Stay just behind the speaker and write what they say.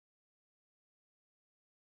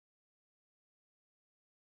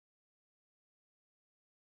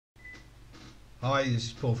Hi, this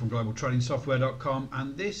is Paul from globaltradingsoftware.com,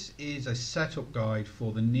 and this is a setup guide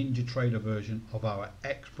for the NinjaTrader version of our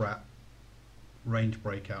xBrat range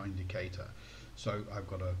breakout indicator. So I've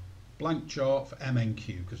got a blank chart for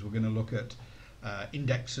MNQ because we're going to look at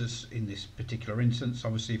indexes in this particular instance.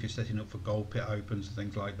 Obviously, if you're setting up for gold pit opens and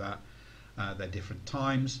things like that, they're different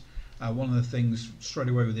times. One of the things straight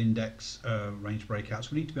away with index range breakouts,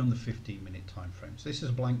 we need to be on the 15-minute time frames. This is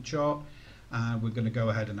a blank chart. We're going to go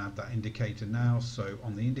ahead and add that indicator now. So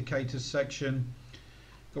on the indicators section,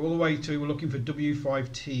 go all the way to, we're looking for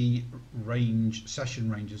W5T range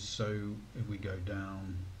session ranges. So if we go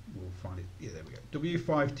down, we'll find it. Yeah, there we go.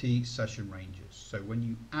 W5T session ranges. So when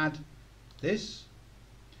you add this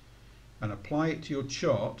and apply it to your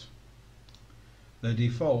chart, the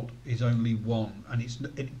default is only 1,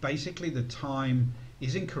 and basically the time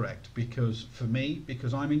is incorrect because for me,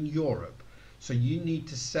 because I'm in Europe. So you need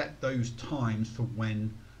to set those times for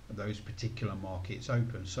when those particular markets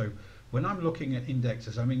open. So when I'm looking at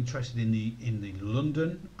indexes, I'm interested in the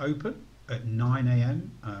London Open at 9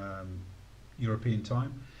 AM European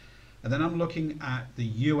time, and then I'm looking at the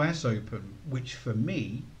US Open, which for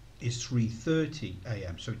me is 3:30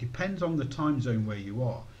 AM. So it depends on the time zone where you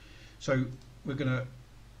are. So we're going to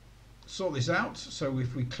sort this out. So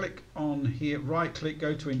if we click on here, right click,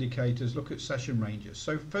 go to indicators, look at session ranges.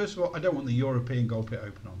 So first of all, I don't want the European gold pit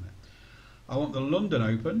open on there. I want the London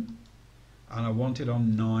Open, and I want it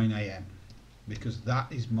on 9 AM because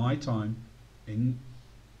that is my time in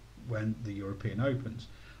when the European opens.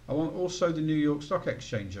 I want also the New York Stock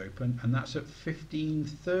Exchange Open, and that's at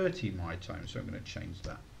 15:30 my time. So I'm going to change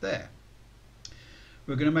that there.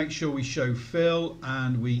 We're going to make sure we show fill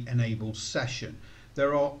and we enable session.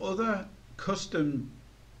 There are other custom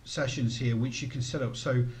sessions here which you can set up.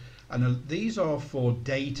 So, and these are for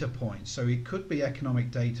data points. So it could be economic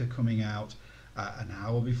data coming out an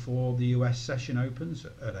hour before the US session opens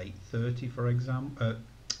at 8:30, for example,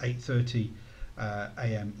 8:30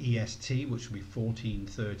 AM EST, which will be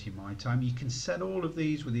 14:30 my time. You can set all of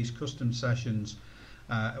these with these custom sessions,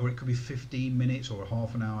 or it could be 15 minutes or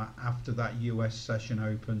half an hour after that US session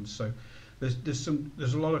opens. So there's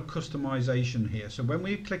a lot of customization here. So when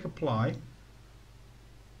we click apply,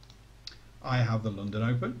 I have the London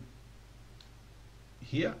Open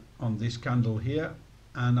here on this candle here,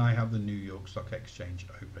 and I have the New York Stock Exchange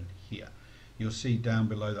Open here. You'll see down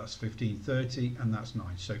below that's 15:30 and that's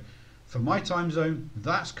 9. So for my time zone,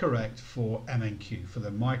 that's correct for MNQ, for the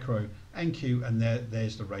micro NQ, and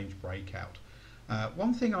there's the range breakout.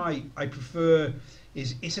 One thing I prefer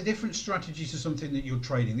is it's a different strategy to something that you're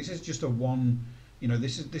trading. This is just a one,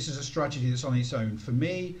 this is a strategy that's on its own. For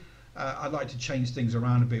me, I'd like to change things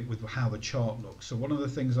around a bit with how the chart looks. So one of the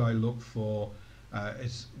things I look for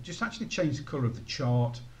is just actually change the color of the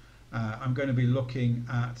chart. I'm going to be looking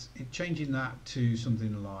at changing that to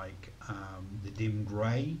something like the dim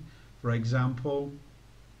gray, for example.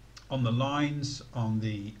 On the lines, on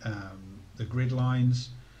the grid lines,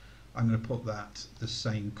 I'm going to put that the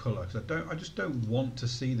same color because I just don't want to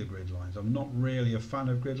see the grid lines. I'm not really a fan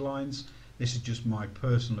of grid lines. This is just my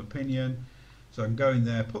personal opinion. So I'm going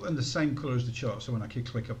there, put them the same color as the chart. So when I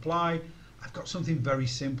click apply, I've got something very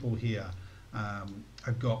simple here.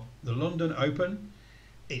 I've got the London Open.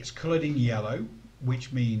 It's colored in yellow,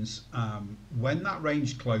 which means when that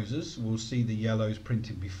range closes, we'll see the yellows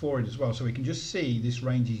printed before it as well. So we can just see this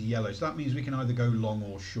range is yellow. So that means we can either go long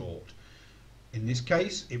or short. In this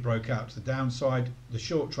case, it broke out to the downside. The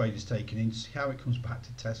short trade is taken in. See how it comes back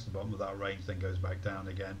to test the bottom of that range, then goes back down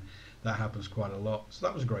again. That happens quite a lot. So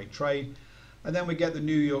that was a great trade. And then we get the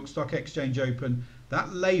New York Stock Exchange Open.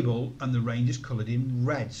 That label and the range is colored in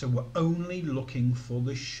red. So we're only looking for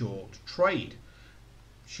the short trade.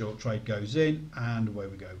 Short trade goes in, and away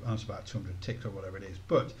we go. That's about 200 ticks or whatever it is.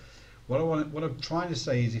 But what I'm trying to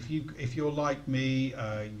say is, if you're like me,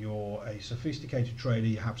 you're a sophisticated trader,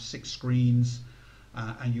 you have 6 screens,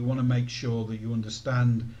 and you want to make sure that you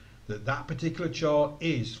understand that that particular chart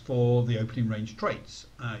is for the opening range trades.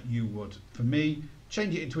 You would, for me,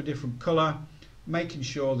 change it into a different color, making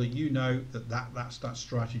sure that you know that's that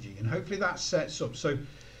strategy, and hopefully that sets up. So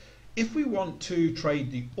if we want to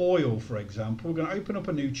trade the oil, for example, we're going to open up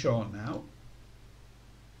a new chart now.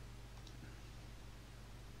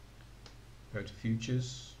 Go to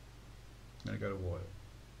futures. I'm going to go to oil.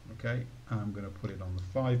 Okay, I'm going to put it on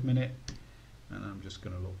the 5-minute, and I'm just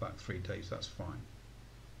going to look back 3 days. That's fine.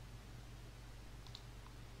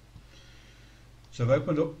 So I've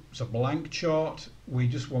opened up, it's a blank chart. We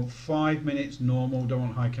just want 5 minutes normal,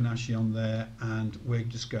 don't want Heikin-Ashi on there, and we're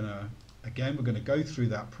just going to, again, we're going to go through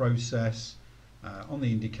that process. On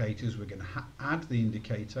the indicators, we're going to add the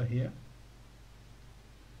indicator here.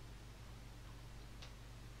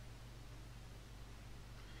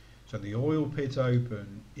 So the oil pit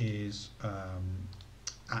open is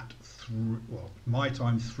at my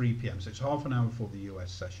time 3 p.m. So it's half an hour before the US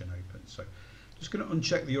session opens. So just going to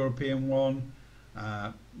uncheck the European one.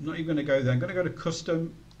 Not even going to go there. I'm going to go to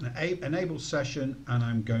custom, enable session, and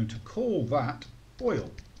I'm going to call that oil.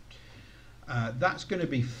 That's going to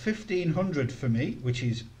be 1500 for me, which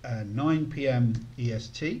is 9 p.m.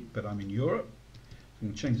 EST, but I'm in Europe. I'm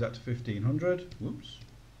going to change that to 1500. Whoops.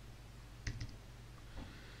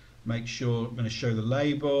 Make sure I'm going to show the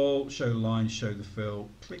label, show the line, show the fill,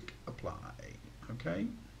 click apply. Okay,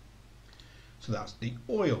 so that's the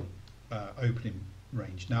oil opening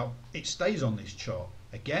range. Now it stays on this chart.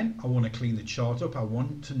 Again, I want to clean the chart up. I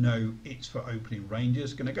want to know it's for opening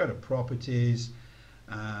ranges. Going to go to properties,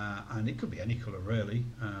 and it could be any color really.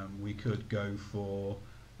 We could go for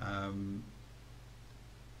a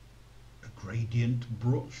gradient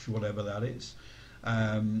brush, whatever that is.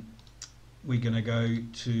 We're going to go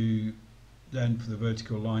to then for the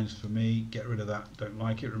vertical lines for me, get rid of that, don't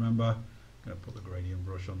like it, remember. I'm going to put the gradient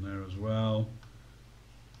brush on there as well.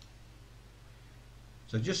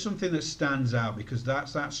 So just something that stands out, because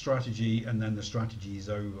that's that strategy, and then the strategy is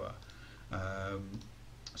over.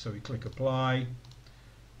 So we click apply,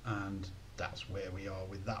 and that's where we are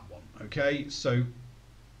with that one. Okay, so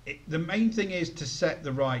the main thing is to set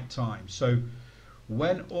the right time. So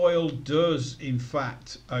when oil does in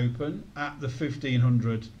fact open at the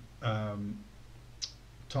 1500 time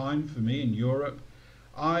for me in Europe,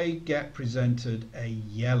 I get presented a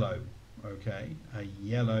yellow, okay, a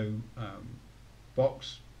yellow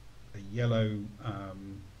box, a yellow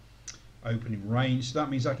opening range. So that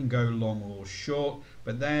means I can go long or short,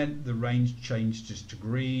 but then the range changes to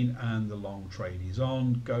green and the long trade is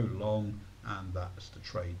on. Go long, and that's the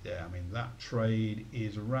trade there. I mean, that trade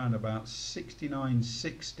is around about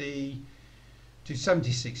 69.60 to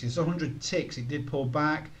 70.60. It's 100 ticks. It did pull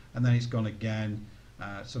back and then it's gone again.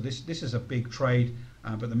 So this is a big trade,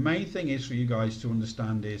 but the main thing is for you guys to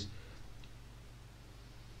understand is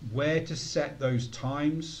where to set those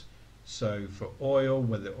times. So for oil,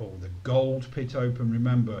 whether or the gold pit open,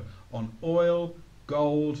 remember on oil,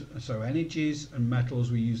 gold, so energies and metals,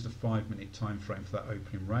 we use the 5-minute time frame for that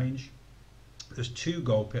opening range. There's 2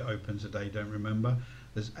 gold pit opens a day, don't remember.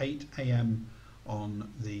 There's 8 a.m. on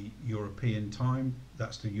the European time,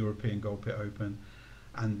 that's the European gold pit open,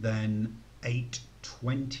 and then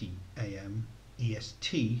 8:20 a.m.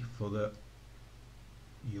 EST for the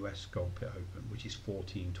US gold pit open, which is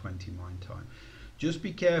 14:20 my time. Just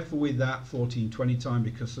be careful with that 14:20 time,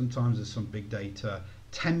 because sometimes there's some big data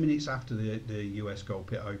 10 minutes after the US gold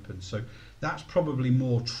pit open, so that's probably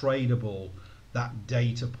more tradable, that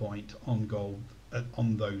data point on gold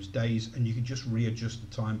on those days, and you can just readjust the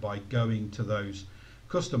time by going to those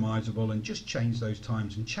customizable and just change those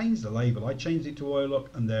times and change the label. I changed it to oil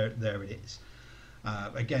up, and there it is.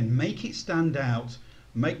 Again, make it stand out,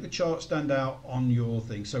 make the chart stand out on your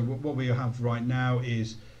thing. So what we have right now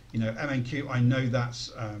is, you know, MNQ, I know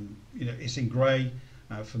that's you know, it's in grey.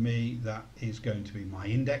 For me, that is going to be my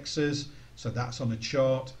indexes, so that's on a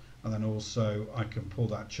chart. And then also I can pull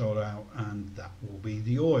that chart out, and that will be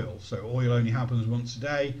the oil. So oil only happens once a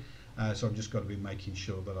day, so I've just got to be making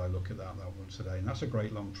sure that I look at that once a day, and that's a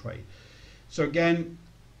great long trade. So again,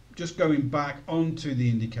 just going back onto the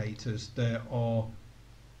indicators, there are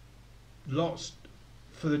lots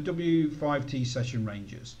for the W5T session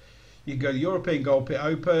ranges. You can go to European gold pit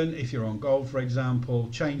open. If you're on gold, for example,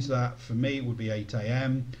 change that. For me, it would be 8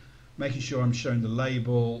 a.m. Making sure I'm showing the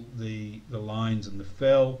label, the lines and the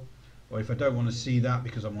fill. Or if I don't want to see that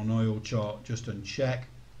because I'm on oil chart, just uncheck.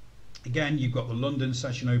 Again, you've got the London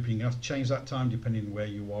session opening. You have to change that time depending on where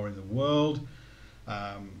you are in the world.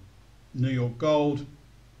 New York gold,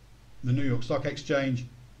 the New York Stock Exchange.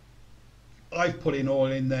 I've put in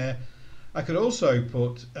oil in there. I could also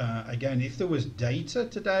put, again, if there was data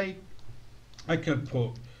today, I could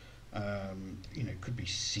put, you know, it could be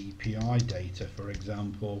CPI data, for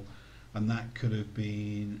example, and that could have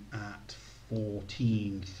been at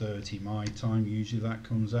 14:30 my time. Usually that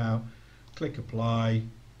comes out. Click apply,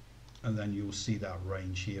 and then you'll see that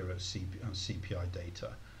range here at CPI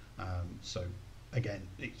data. So again,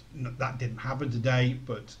 that didn't happen today,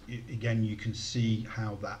 but again, you can see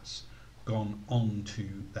how that's gone onto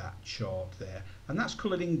that chart there, and that's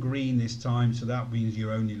coloured in green this time, so that means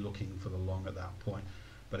you're only looking for the long at that point.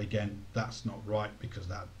 But again, that's not right because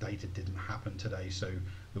that data didn't happen today, so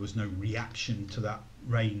there was no reaction to that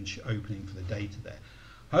range opening for the data there.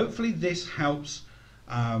 Hopefully this helps.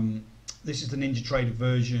 This is the NinjaTrader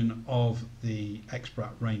version of the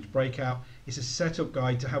xBrat range breakout. It's a setup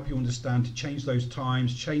guide to help you understand, to change those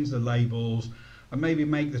times, change the labels, and maybe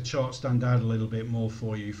make the chart stand out a little bit more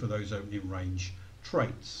for you for those opening range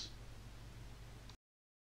trades.